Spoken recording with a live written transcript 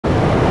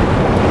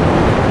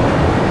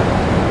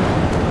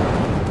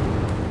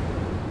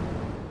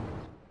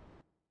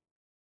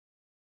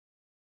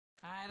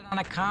On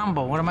a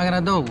combo. What am I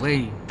gonna do?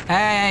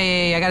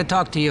 Hey, I gotta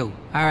talk to you.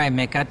 All right,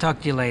 Mick, I'll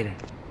talk to you later.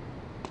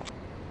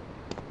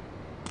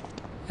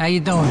 How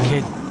you doing,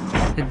 kid?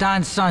 The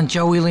Don's son,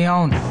 Joey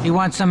Leone. He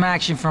wants some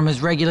action from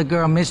his regular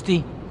girl,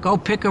 Misty. Go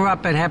pick her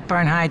up at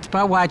Hepburn Heights,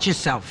 but watch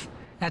yourself.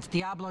 That's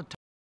Diablo.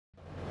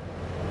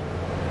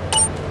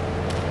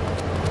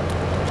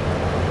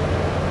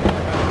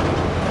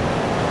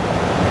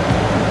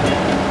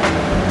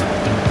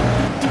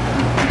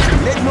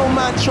 Let no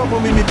man trouble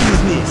me with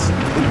business.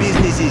 The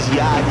business is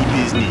yardy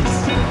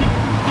business.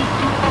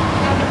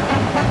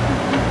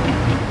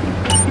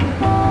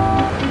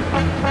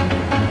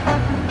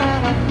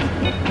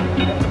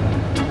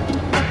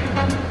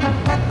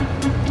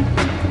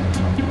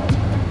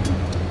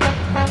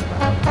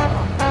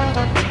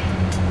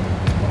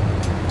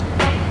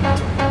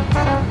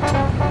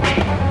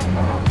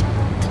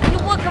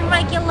 You're working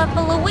regular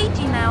for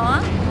Luigi now,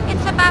 huh?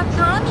 It's about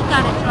time you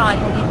got a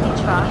driver you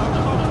can trust.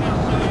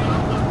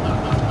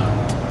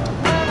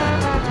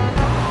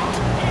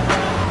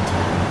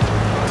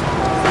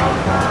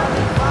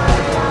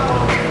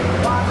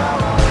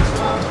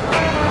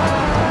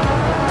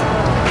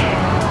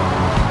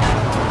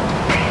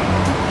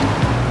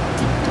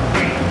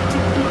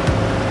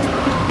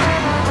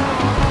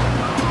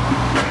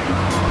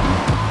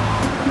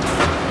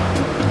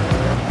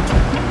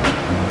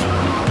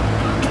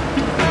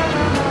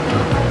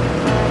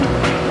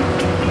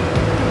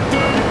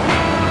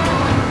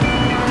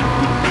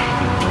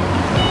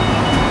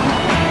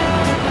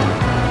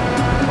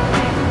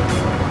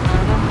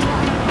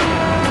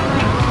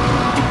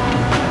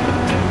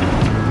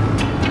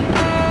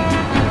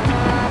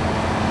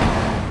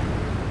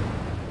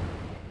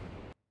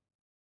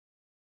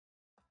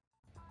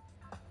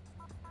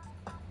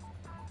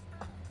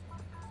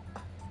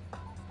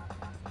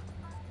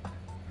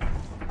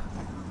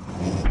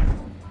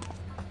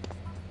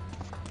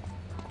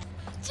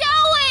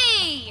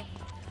 Joey!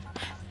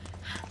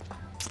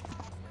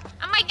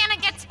 Am I gonna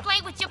get to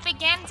play with your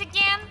big hands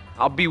again?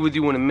 I'll be with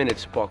you in a minute,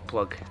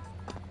 Sparkplug.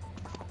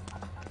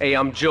 Hey,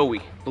 I'm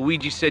Joey.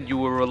 Luigi said you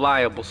were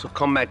reliable, so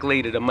come back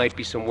later. There might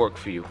be some work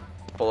for you.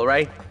 All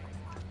right?